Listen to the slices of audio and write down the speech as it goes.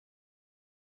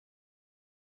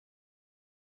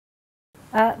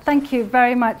Thank you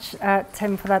very much,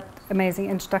 Tim, for that amazing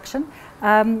introduction.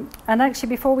 And actually,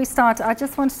 before we start, I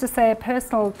just wanted to say a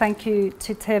personal thank you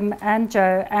to Tim and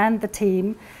Joe and the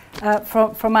team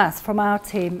from our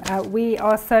team. We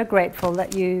are so grateful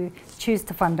that you choose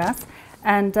to fund us,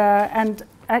 and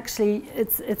actually,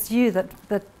 it's you that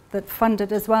fund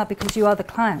it as well, because you are the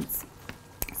clients.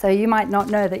 So you might not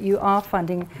know that you are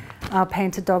funding our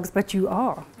painted dogs, but you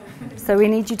are. So we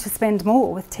need you to spend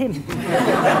more with Tim.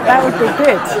 That would be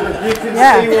good. You can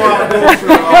see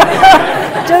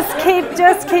why.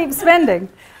 Just keep spending.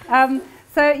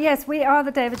 So yes, we are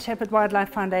the David Shepherd Wildlife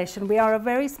Foundation. We are a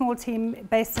very small team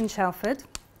based in Shelford.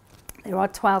 There are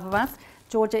 12 of us.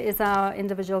 Georgia is our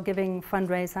individual giving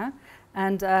fundraiser,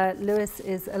 and Lewis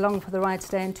is along for the ride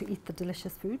today and to eat the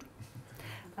delicious food.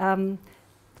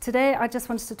 Today I just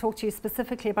wanted to talk to you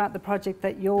specifically about the project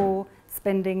that you're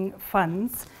spending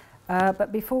funds.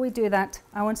 But before we do that,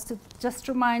 I wanted to just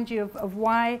remind you of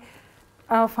why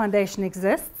our foundation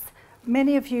exists.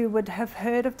 Many of you would have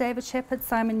heard of David Shepherd.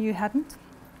 Simon, you hadn't.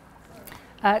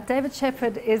 David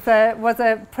Shepherd was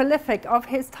a prolific, of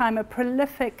his time, a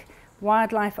prolific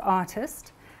wildlife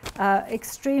artist,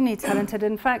 extremely talented.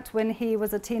 In fact, when he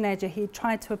was a teenager, he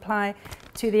tried to apply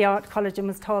to the art college and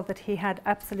was told that he had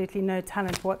absolutely no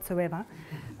talent whatsoever,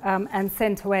 and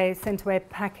sent away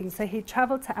packing. So he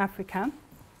traveled to Africa.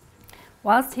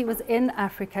 Whilst he was in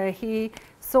Africa, he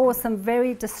saw some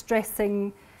very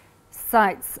distressing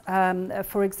sights.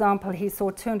 For example, he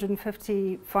saw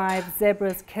 255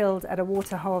 zebras killed at a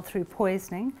waterhole through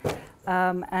poisoning,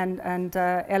 and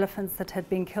elephants that had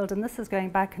been killed. And this is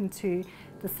going back into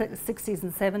the 60s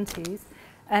and 70s.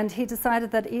 And he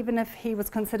decided that even if he was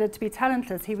considered to be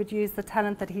talentless, he would use the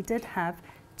talent that he did have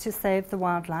to save the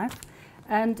wildlife.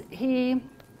 And he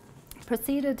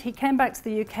came back to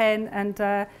the UK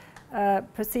and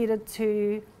proceeded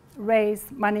to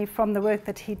raise money from the work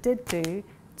that he did do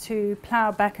to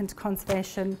plough back into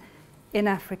conservation in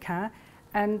Africa.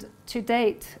 And to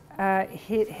date,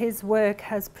 his work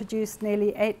has produced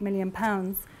nearly £8 million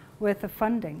worth of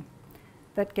funding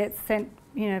that gets sent,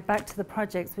 back to the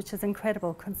projects, which is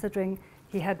incredible considering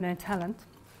he had no talent.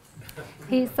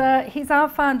 He's our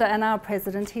founder and our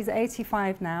president. He's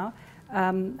 85 now.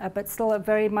 But still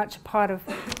very much a part of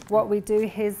what we do.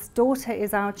 His daughter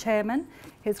is our chairman.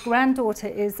 His granddaughter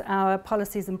is our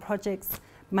policies and projects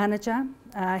manager.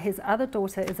 His other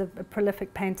daughter is a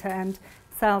prolific painter and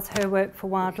sells her work for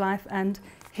wildlife, and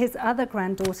his other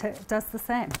granddaughter does the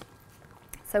same.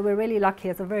 So we're really lucky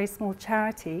as a very small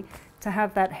charity to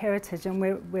have that heritage, and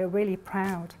we're really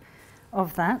proud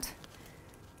of that.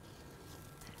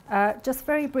 Just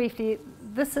very briefly,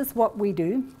 this is what we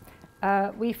do.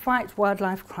 We fight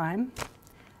wildlife crime,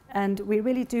 and we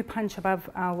really do punch above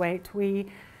our weight.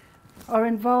 We are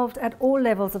involved at all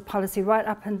levels of policy, right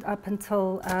up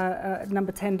until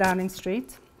number 10 Downing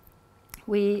Street.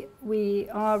 We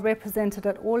are represented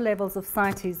at all levels of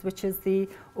CITES, which is the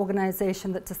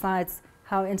organisation that decides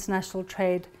how international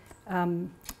trade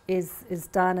is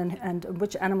done and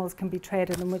which animals can be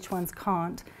traded and which ones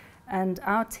can't. And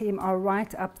our team are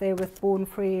right up there with Born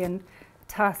Free and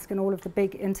Tusk and all of the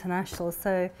big internationals.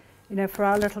 So, for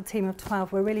our little team of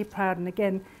 12, we're really proud. And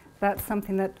again, that's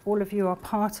something that all of you are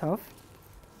part of.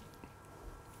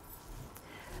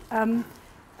 And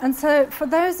so, for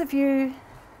those of you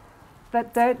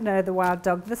that don't know the Wild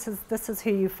Dog, this is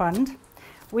who you fund.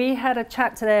 We had a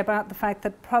chat today about the fact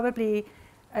that probably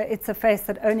it's a face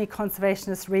that only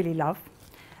conservationists really love.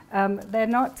 They're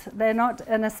not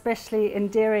an especially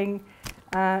endearing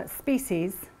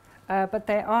species. But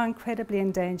they are incredibly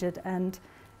endangered, and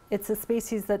it's a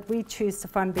species that we choose to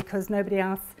fund because nobody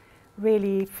else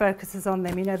really focuses on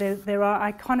them. There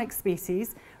are iconic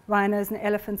species, rhinos and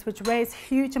elephants, which raise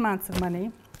huge amounts of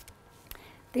money.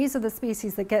 These are the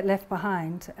species that get left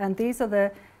behind, and these are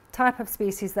the type of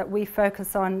species that we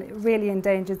focus on, really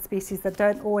endangered species that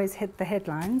don't always hit the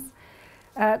headlines.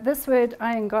 This word,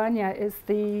 Ayanganya, is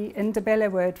the Ndebele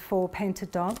word for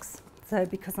painted dogs. So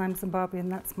because I'm Zimbabwean,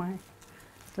 that's my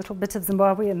little bit of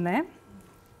Zimbabwe in there.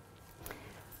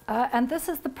 And this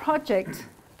is the project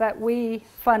that we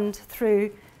fund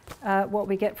through what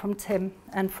we get from Tim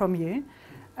and from you.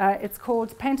 It's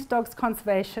called Painted Dogs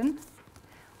Conservation.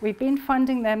 We've been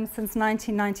funding them since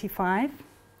 1995.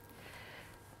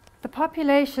 The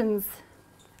populations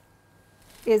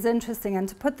is interesting, and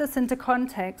to put this into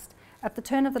context, at the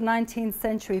turn of the 19th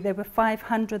century, there were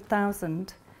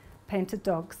 500,000 painted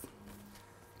dogs.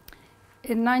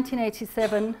 In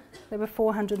 1987, there were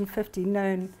 450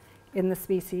 known in the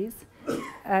species,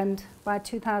 and by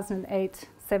 2008,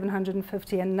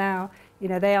 750, and now,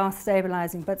 they are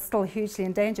stabilizing, but still hugely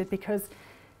endangered because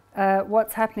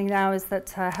What's happening now is that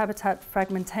habitat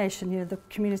fragmentation, the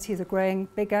communities are growing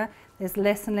bigger, there's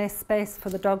less and less space for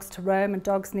the dogs to roam, and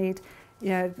dogs need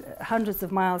hundreds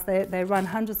of miles, they run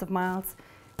hundreds of miles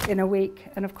in a week,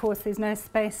 and of course there's no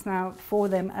space now for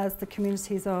them as the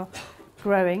communities are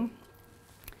growing.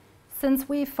 Since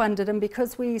we've funded, and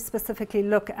because we specifically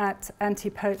look at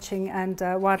anti-poaching and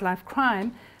wildlife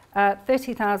crime,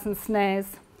 30,000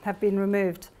 snares have been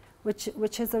removed,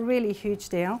 which is a really huge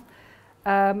deal.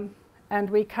 And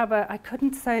we cover, I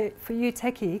couldn't say, for you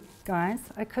techie guys,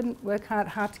 I couldn't work out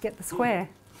how to get the square.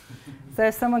 So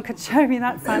if someone could show me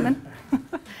that, Simon,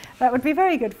 that would be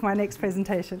very good for my next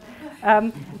presentation.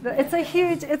 It's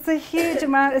a huge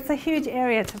amount, it's a huge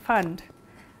area to fund.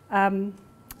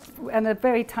 And a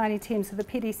very tiny team, so the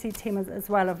PDC team as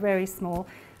well are very small.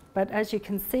 But as you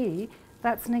can see,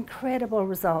 that's an incredible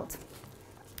result.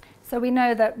 So we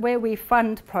know that where we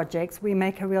fund projects, we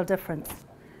make a real difference.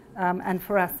 And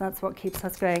for us, that's what keeps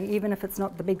us going. Even if it's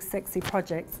not the big, sexy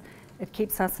projects, it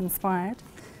keeps us inspired.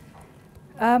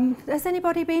 Has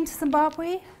anybody been to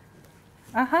Zimbabwe?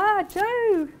 Aha,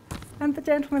 Joe, and the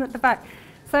gentleman at the back.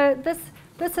 So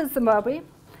this is Zimbabwe,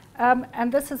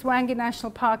 and this is Wangi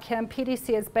National Park here, and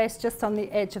PDC is based just on the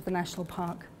edge of the national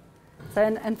park. So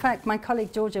in fact, my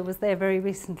colleague Georgia was there very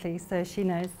recently, so she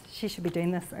knows she should be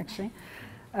doing this, actually.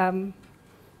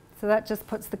 So that just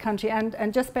puts the country,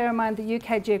 and just bear in mind the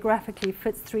UK geographically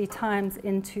fits 3 times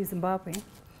into Zimbabwe.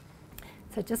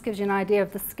 So it just gives you an idea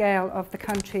of the scale of the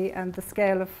country and the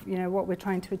scale of what we're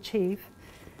trying to achieve.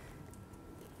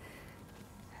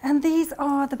 And these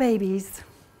are the babies.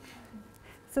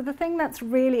 So the thing that's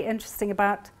really interesting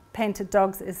about painted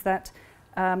dogs is that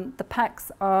the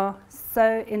packs are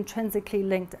so intrinsically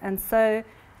linked and so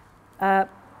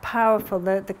powerful.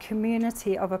 The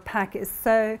community of a pack is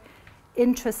so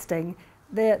interesting.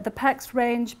 The packs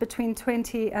range between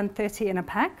 20 and 30 in a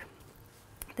pack.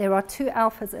 There are 2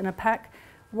 alphas in a pack.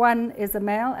 One is a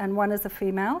male and one is a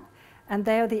female, and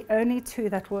they are the only 2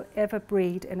 that will ever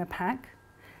breed in a pack.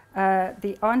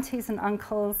 The aunties and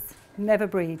uncles never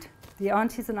breed. The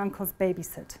aunties and uncles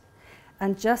babysit.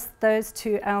 And just those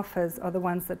 2 alphas are the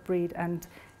ones that breed, and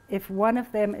if one of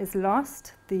them is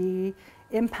lost, the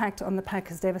impact on the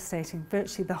pack is devastating.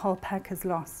 Virtually the whole pack is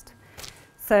lost.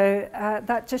 So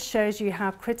that just shows you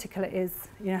how critical it is,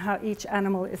 how each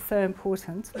animal is so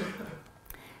important.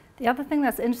 The other thing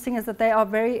that's interesting is that they are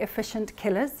very efficient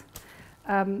killers.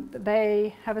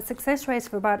 They have a success rate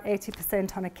of about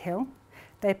 80% on a kill.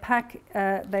 They pack,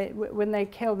 when they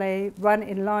kill, they run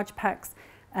in large packs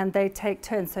and they take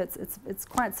turns, so it's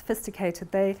quite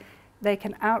sophisticated. They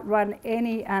can outrun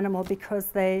any animal because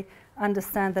they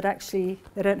understand that actually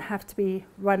they don't have to be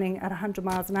running at 100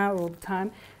 miles an hour all the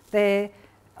time. Their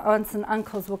aunts and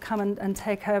uncles will come and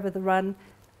take over the run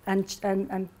and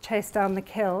chase down the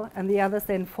kill, and the others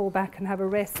then fall back and have a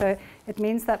rest. So it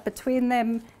means that between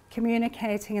them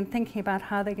communicating and thinking about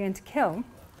how they're going to kill,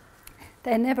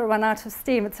 they never run out of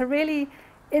steam. It's a really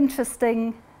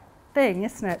interesting thing,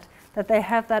 isn't it, that they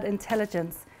have that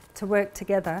intelligence to work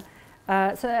together.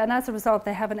 And as a result,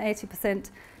 they have an 80%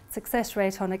 success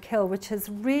rate on a kill, which is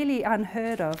really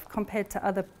unheard of compared to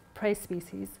other prey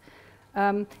species.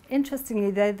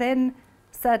 Interestingly, they then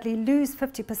sadly lose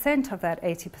 50% of that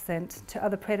 80% to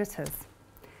other predators.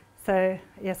 So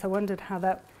yes, I wondered how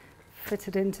that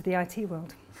fitted into the IT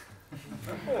world.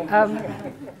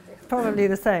 Probably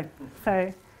the same.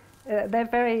 So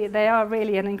they are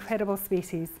really an incredible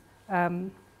species,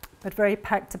 but very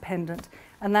pack dependent.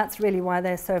 And that's really why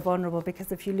they're so vulnerable,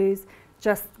 because if you lose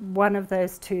just one of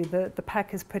those 2, the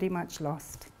pack is pretty much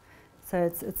lost. So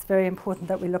it's very important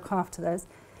that we look after those.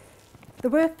 The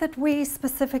work that we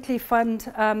specifically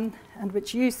fund, and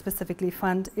which you specifically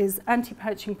fund, is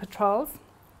anti-poaching patrols.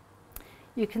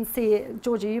 You can see,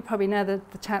 Georgia, you probably know the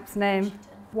chap's name,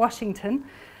 Washington.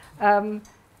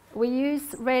 We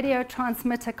use radio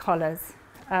transmitter collars,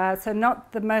 so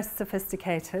not the most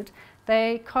sophisticated.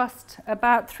 They cost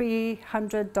about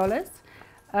 $300.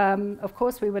 Of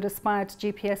course, we would aspire to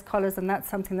GPS collars, and that's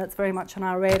something that's very much on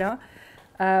our radar,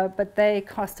 but they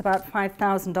cost about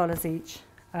 $5,000 each.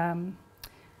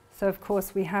 So of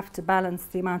course we have to balance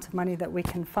the amount of money that we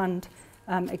can fund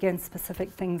against specific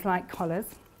things like collars.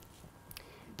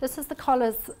 This is the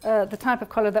collars, the type of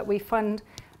collar that we fund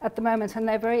at the moment, and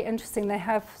they're very interesting. They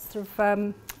have sort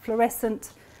of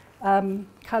fluorescent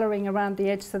colouring around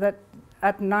the edge so that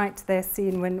at night they're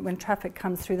seen when traffic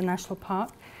comes through the national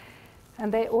park.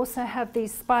 And they also have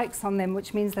these spikes on them,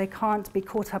 which means they can't be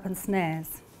caught up in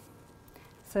snares.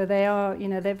 So they are,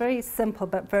 they're very simple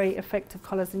but very effective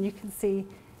collars, and you can see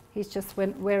he's just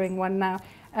wearing one now.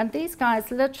 And these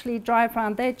guys literally drive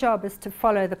around. Their job is to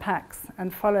follow the packs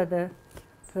and follow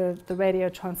the radio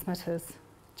transmitters,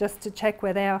 just to check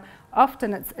where they are.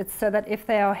 Often it's so that if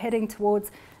they are heading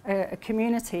towards a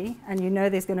community and you know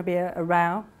there's going to be a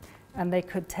row and they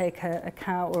could take a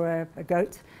cow or a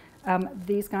goat,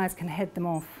 these guys can head them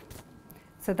off.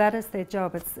 So that is their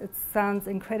job. It sounds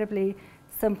incredibly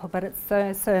simple, but it's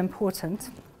so important.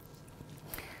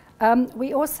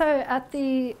 We also, at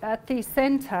the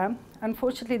centre,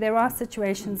 unfortunately there are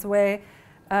situations where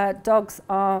dogs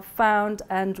are found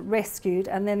and rescued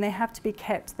and then they have to be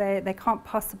kept. They can't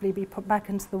possibly be put back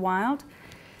into the wild.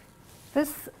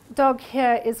 This dog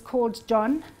here is called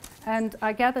John, and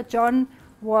I gather John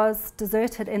was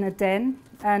deserted in a den,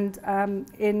 and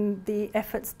in the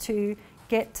efforts to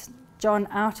get John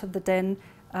out of the den,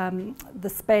 the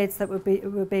spades that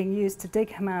were being used to dig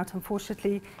him out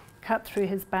unfortunately cut through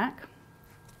his back.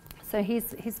 So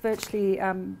he's virtually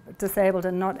disabled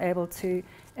and not able to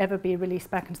ever be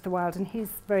released back into the wild, and he's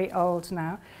very old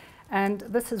now. And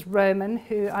this is Roman,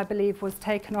 who I believe was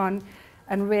taken on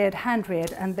and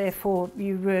hand-reared, and therefore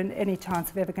you ruin any chance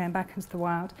of ever going back into the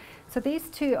wild. So these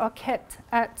two are kept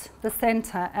at the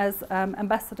centre as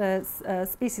ambassadors,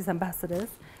 species ambassadors,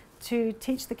 to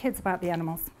teach the kids about the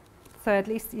animals. So at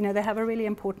least, you know, they have a really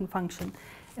important function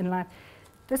in life.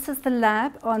 This is the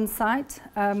lab on site.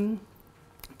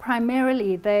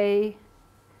 Primarily they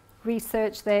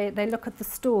research, they look at the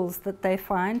stools that they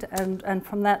find, and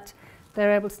from that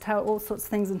they're able to tell all sorts of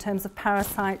things in terms of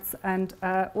parasites, and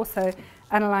also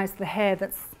analyse the hair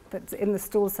that's in the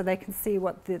stools so they can see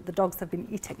what the dogs have been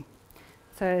eating.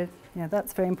 So yeah,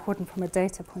 that's very important from a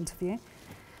data point of view.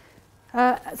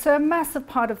 So a massive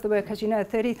part of the work, as you know,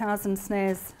 30,000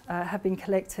 snares have been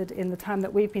collected in the time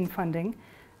that we've been funding.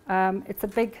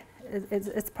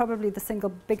 It's probably the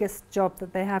single biggest job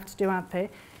that they have to do out there.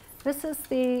 This is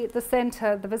the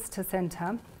centre, the visitor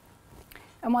centre.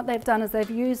 And what they've done is they've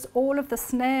used all of the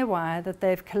snare wire that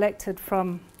they've collected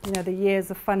from, you know, the years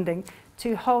of funding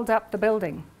to hold up the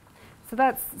building. So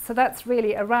that's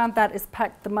really, around that is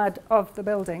packed the mud of the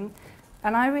building.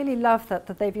 And I really love that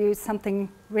they've used something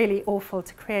really awful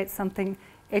to create something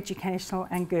educational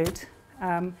and good.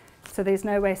 So there's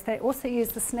no waste. They also use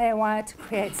the snare wire to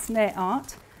create snare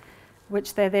art,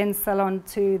 which they then sell on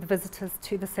to the visitors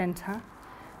to the centre.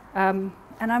 And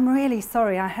I'm really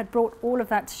sorry, I had brought all of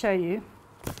that to show you,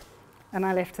 and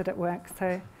I left it at work.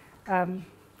 So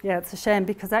yeah, it's a shame,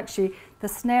 because actually the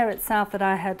snare itself that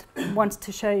I had wanted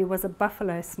to show you was a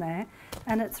buffalo snare,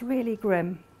 and it's really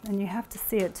grim, and you have to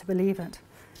see it to believe it.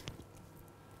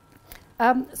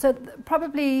 So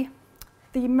probably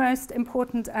the most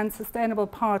important and sustainable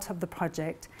part of the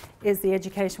project is the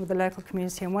education with the local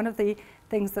community, and one of the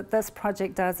things that this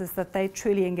project does is that they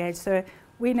truly engage. So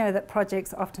we know that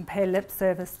projects often pay lip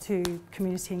service to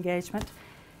community engagement.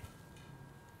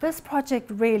 This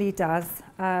project really does.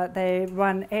 They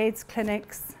run AIDS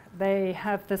clinics. They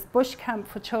have this bush camp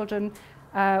for children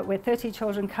where 30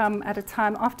 children come at a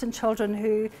time, often children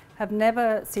who have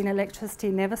never seen electricity,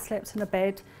 never slept in a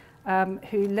bed,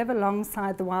 who live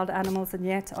alongside the wild animals and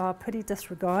yet are pretty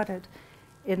disregarded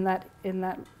in that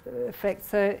effect.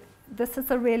 So this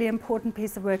is a really important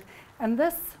piece of work. And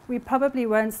this, we probably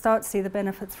won't start to see the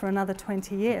benefits for another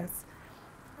 20 years.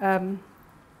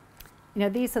 You know,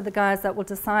 these are the guys that will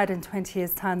decide in 20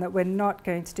 years' time that we're not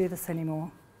going to do this anymore.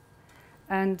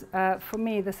 And for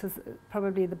me, this is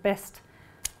probably the best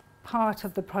part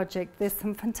of the project. There's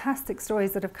some fantastic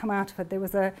stories that have come out of it. There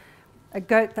was a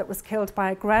goat that was killed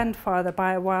by a grandfather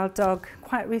by a wild dog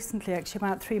quite recently, actually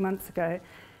about 3 months ago.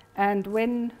 And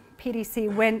when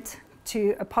PDC went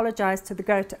to apologise to the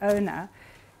goat owner,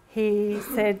 he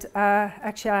said,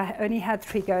 actually, I only had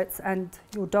 3 goats and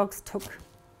your dogs took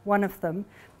one of them.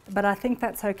 But I think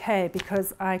that's okay,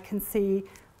 because I can see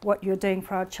what you're doing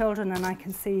for our children, and I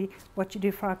can see what you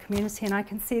do for our community, and I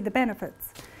can see the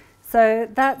benefits. So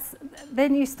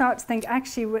then you start to think,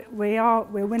 actually,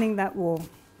 we're winning that war.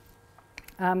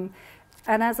 And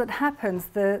as it happens,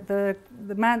 the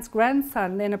man's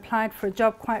grandson then applied for a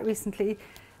job quite recently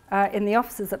in the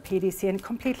offices at PDC, and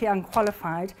completely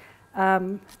unqualified.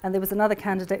 And there was another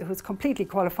candidate who was completely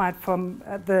qualified from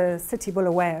the city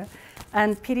Bulawayo.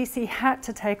 And PDC had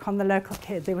to take on the local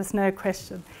kid. There was no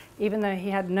question, even though he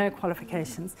had no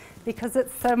qualifications, because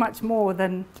it's so much more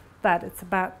than that. It's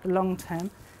about the long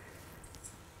term.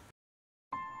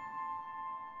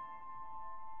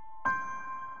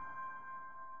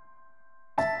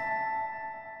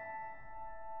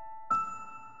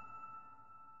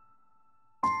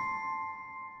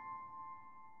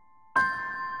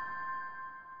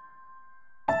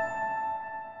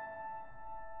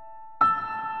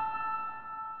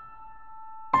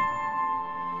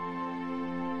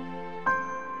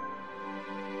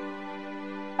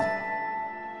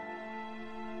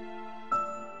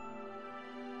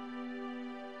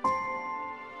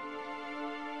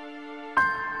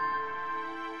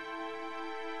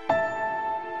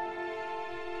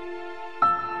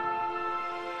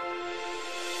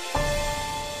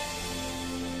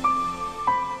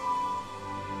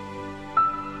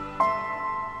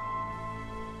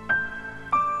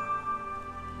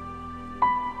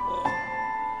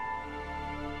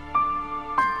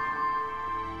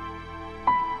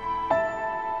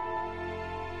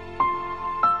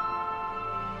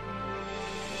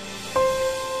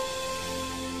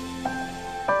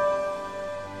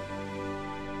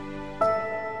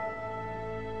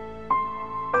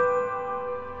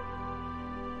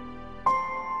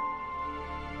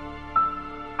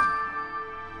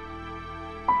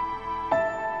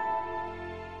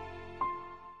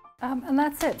 And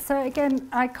that's it. So again,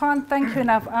 I can't thank you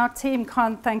enough. Our team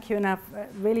can't thank you enough.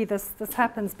 Really, this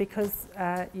happens because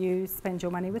you spend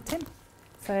your money with Tim.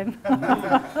 So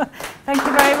thank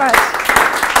you very much.